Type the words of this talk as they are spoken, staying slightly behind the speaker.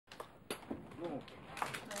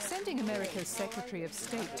Sending America's Secretary of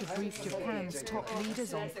State to brief Japan's top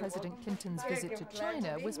leaders on President Clinton's visit to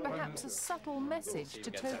China was perhaps a subtle message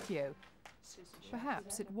to Tokyo.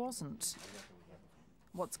 Perhaps it wasn't.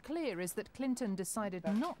 What's clear is that Clinton decided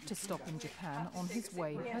not to stop in Japan on his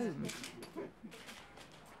way home.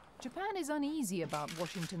 Japan is uneasy about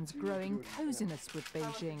Washington's growing coziness with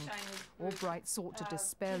Beijing. Albright sought to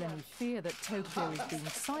dispel any fear that Tokyo is being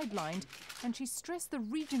sidelined, and she stressed the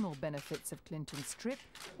regional benefits of Clinton's trip,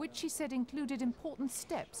 which she said included important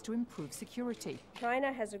steps to improve security.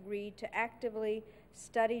 China has agreed to actively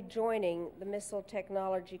study joining the Missile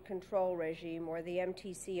Technology Control Regime, or the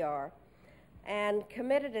MTCR, and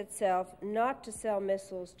committed itself not to sell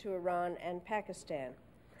missiles to Iran and Pakistan.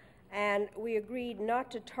 And we agreed not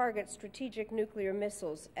to target strategic nuclear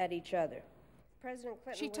missiles at each other.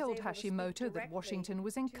 She told Hashimoto that Washington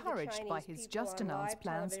was encouraged by his just-announced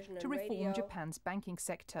plans to reform Japan's banking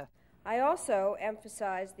sector. I also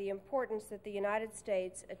emphasized the importance that the United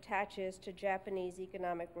States attaches to Japanese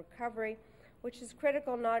economic recovery, which is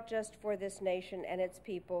critical not just for this nation and its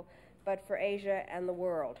people, but for Asia and the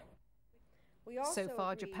world. So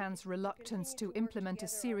far, Japan's reluctance to implement a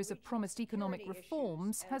series of promised economic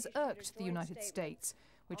reforms has irked the United States,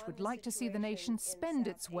 which would like to see the nation spend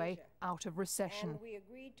its way out of recession. We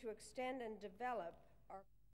agreed to extend and develop